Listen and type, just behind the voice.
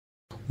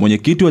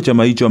Mwenyekiti wa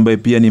chama hicho ambaye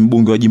pia ni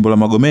mbunge wa jimbo la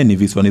Magomeni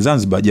visiwani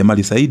Zanzibar,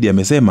 Jamali Saidi,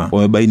 amesema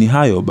wamebaini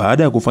hayo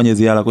baada ya kufanya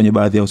ziara kwenye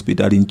baadhi ya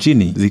hospitali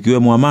nchini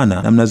zikiwemo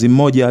Amana na Mnazi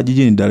Mmoja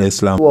jijini Dar es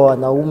Salaam.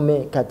 Wanaume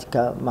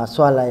katika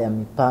masuala ya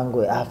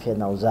mipango ya afya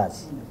na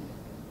uzazi.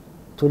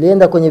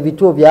 Tulienda kwenye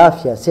vituo vya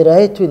afya, sera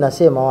yetu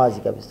inasema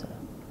wazi kabisa.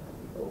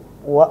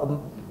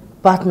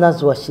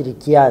 Partners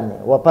washirikiane,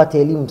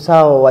 wapate elimu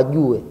sawa,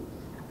 wajue.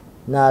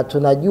 Na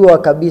tunajua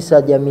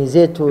kabisa jamii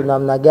zetu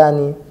namna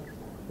gani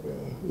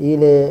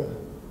ile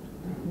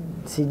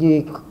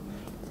sijui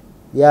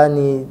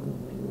yani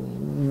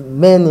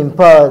men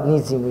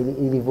empowerment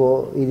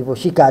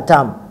ilivyoshika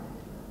hatamu.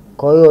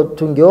 Kwa hiyo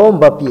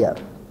tungeomba pia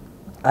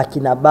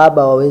akina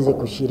baba waweze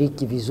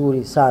kushiriki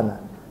vizuri sana,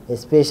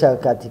 especially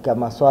katika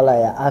masuala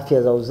ya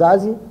afya za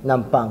uzazi na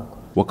mpango.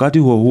 Wakati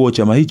huo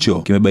chama hicho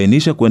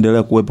kimebainisha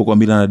kuendelea kuwepo kwa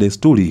mila na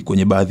desturi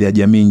kwenye baadhi ya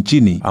jamii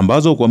nchini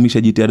ambazo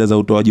hukwamisha jitihada za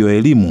utoaji wa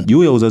elimu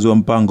juu ya uzazi wa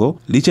mpango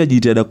licha ya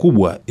jitihada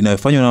kubwa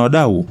inayofanywa na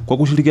wadau kwa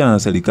kushirikiana na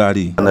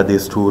serikali. Na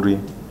desturi,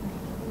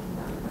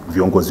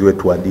 viongozi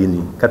wetu wa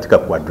dini katika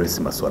kuaddress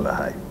masuala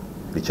haya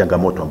ni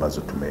changamoto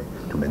ambazo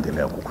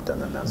tumeendelea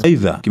kukutana nazo.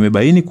 Aidha,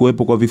 kimebaini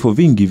kuwepo kwa vifo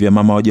vingi vya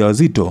mama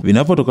wajawazito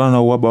vinavyotokana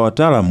na uhaba wa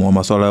wataalamu wa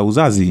masuala ya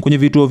uzazi kwenye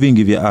vituo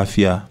vingi vya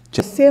afya.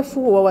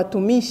 Ukosefu wa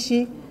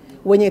watumishi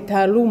wenye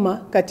taaluma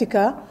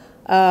katika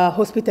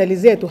hospitali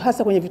zetu,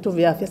 hasa kwenye vituo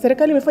vya afya.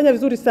 Serikali imefanya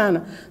vizuri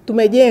sana,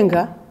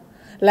 tumejenga,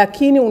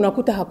 lakini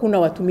unakuta hakuna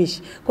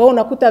watumishi. Kwa hiyo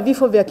unakuta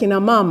vifo vya kina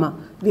mama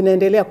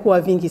vinaendelea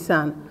kuwa vingi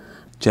sana.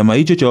 Chama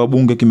hicho cha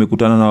wabunge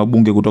kimekutana na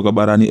wabunge kutoka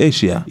barani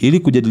Asia ili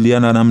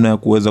kujadiliana namna ya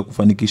kuweza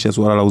kufanikisha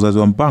suala la uzazi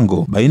wa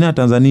mpango baina ya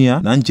Tanzania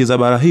na nchi za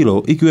bara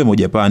hilo ikiwemo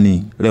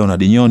Japani.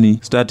 Leonard Nyoni,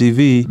 Star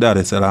TV, Dar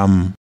es Salaam.